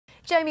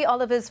Jamie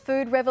Oliver's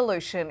food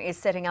revolution is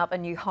setting up a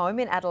new home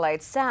in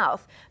Adelaide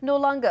South.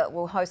 Noarlunga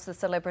will host the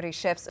celebrity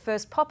chef's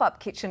first pop-up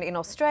kitchen in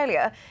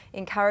Australia,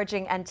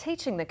 encouraging and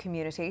teaching the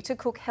community to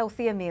cook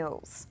healthier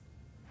meals.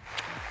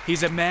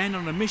 He's a man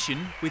on a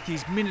mission with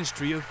his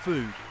Ministry of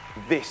Food.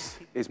 This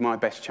is my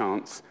best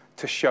chance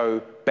to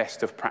show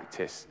best of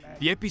practice.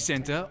 The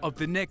epicentre of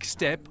the next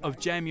step of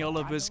Jamie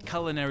Oliver's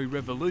culinary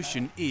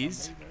revolution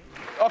is...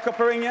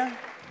 Okaparinga,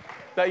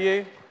 that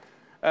you?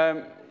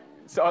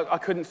 So I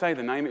couldn't say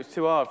the name, it was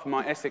too hard for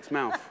my Essex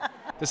mouth.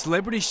 The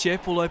celebrity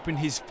chef will open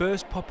his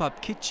first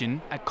pop-up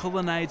kitchen at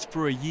Colonnades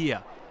for a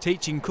year,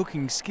 teaching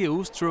cooking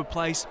skills to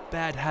replace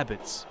bad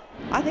habits.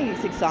 I think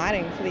it's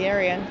exciting for the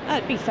area.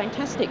 It'd be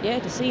fantastic, yeah,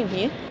 to see him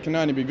here. Can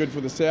only be good for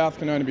the South,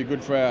 can only be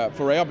good for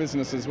our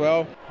business as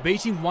well.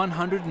 Beating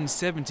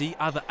 170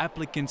 other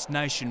applicants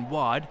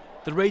nationwide,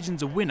 the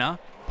region's a winner,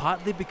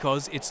 partly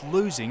because it's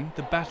losing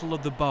the Battle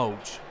of the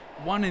Bulge.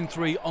 1 in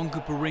 3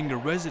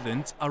 Onkaparinga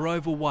residents are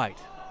overweight.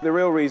 The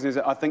real reason is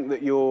that I think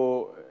that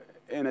you're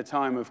in a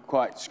time of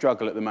quite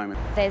struggle at the moment.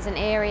 There's an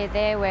area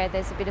there where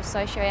there's a bit of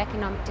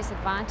socio-economic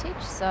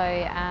disadvantage, so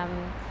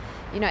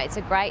you know, it's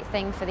a great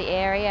thing for the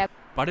area.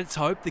 But it's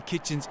hoped the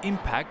kitchen's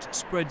impact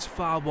spreads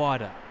far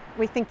wider.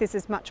 We think this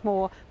is much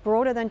more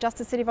broader than just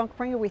the city of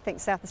Onkaparinga. We think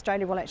South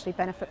Australia will actually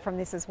benefit from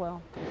this as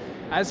well.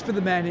 As for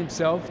the man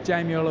himself,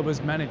 Jamie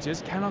Oliver's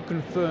managers cannot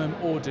confirm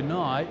or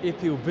deny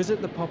if he'll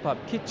visit the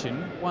pop-up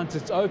kitchen once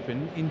it's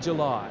open in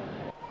July.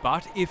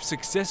 But if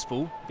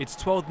successful, its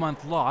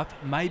 12-month life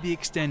may be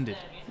extended.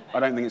 I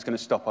don't think it's going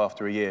to stop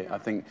after a year. I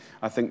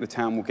think the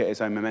town will get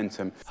its own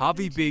momentum.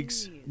 Harvey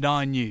Biggs,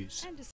 9 News.